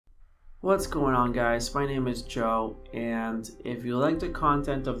What's going on, guys? My name is Joe, and if you like the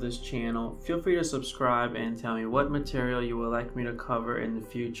content of this channel, feel free to subscribe and tell me what material you would like me to cover in the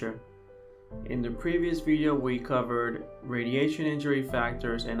future. In the previous video, we covered radiation injury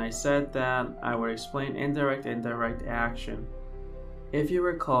factors, and I said that I would explain indirect and direct action. If you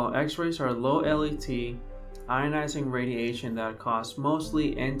recall, X-rays are low LET, ionizing radiation that cause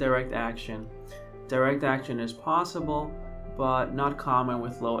mostly indirect action. Direct action is possible, but not common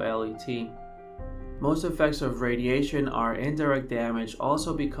with low LET. Most effects of radiation are indirect damage,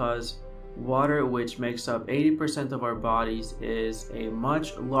 also because water, which makes up 80% of our bodies, is a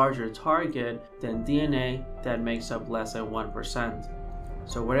much larger target than DNA that makes up less than 1%.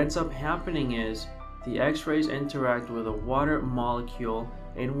 So what ends up happening is the X-rays interact with a water molecule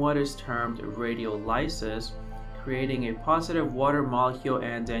in what is termed radiolysis, creating a positive water molecule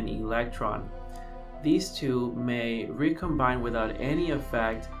and an electron. These two may recombine without any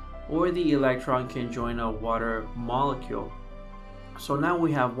effect, or the electron can join a water molecule. So now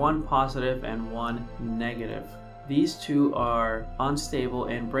we have one positive and one negative. These two are unstable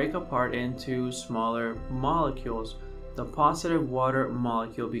and break apart into smaller molecules. The positive water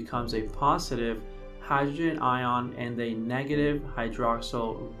molecule becomes a positive hydrogen ion and a negative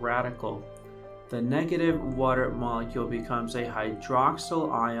hydroxyl radical. The negative water molecule becomes a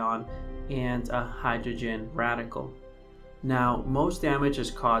hydroxyl ion and a hydrogen radical. Now, most damage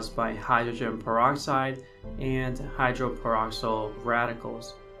is caused by hydrogen peroxide and hydroperoxyl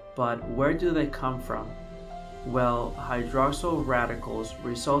radicals, but where do they come from? Well, hydroxyl radicals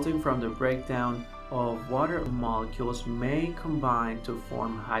resulting from the breakdown of water molecules may combine to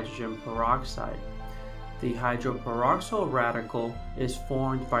form hydrogen peroxide. The hydroperoxyl radical is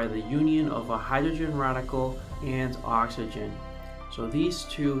formed by the union of a hydrogen radical and oxygen. So these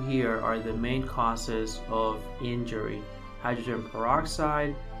two here are the main causes of injury: hydrogen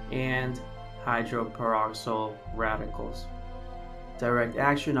peroxide and hydroperoxyl radicals. Direct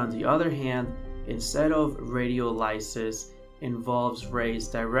action, on the other hand, instead of radiolysis, involves rays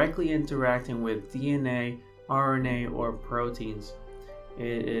directly interacting with DNA, RNA, or proteins.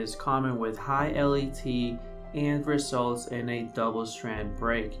 It is common with high LET and results in a double-strand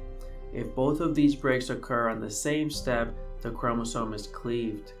break. If both of these breaks occur on the same step, the chromosome is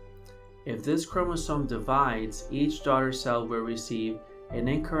cleaved. If this chromosome divides, each daughter cell will receive an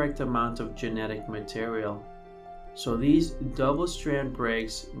incorrect amount of genetic material. So these double-strand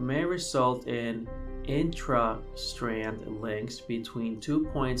breaks may result in intra-strand links between 2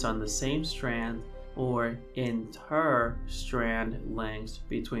 points on the same strand, or inter-strand links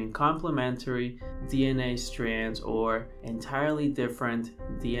between complementary DNA strands or entirely different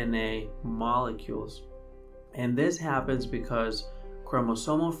DNA molecules. And this happens because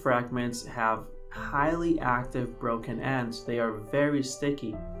chromosomal fragments have highly active broken ends. They are very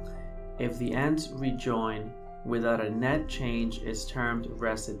sticky. If the ends rejoin without a net change, it's termed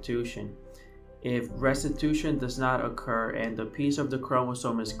restitution. If restitution does not occur and the piece of the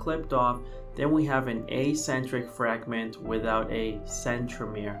chromosome is clipped off, then we have an acentric fragment without a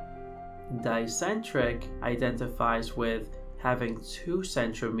centromere. Dicentric identifies with having two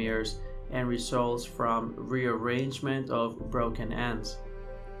centromeres and results from rearrangement of broken ends.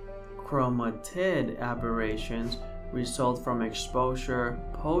 Chromatid aberrations result from exposure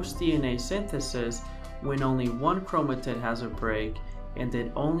post-DNA synthesis, when only one chromatid has a break and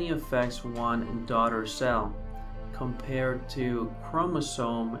it only affects one daughter cell, compared to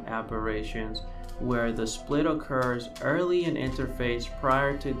chromosome aberrations, where the split occurs early in interphase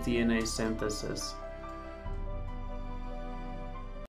prior to DNA synthesis.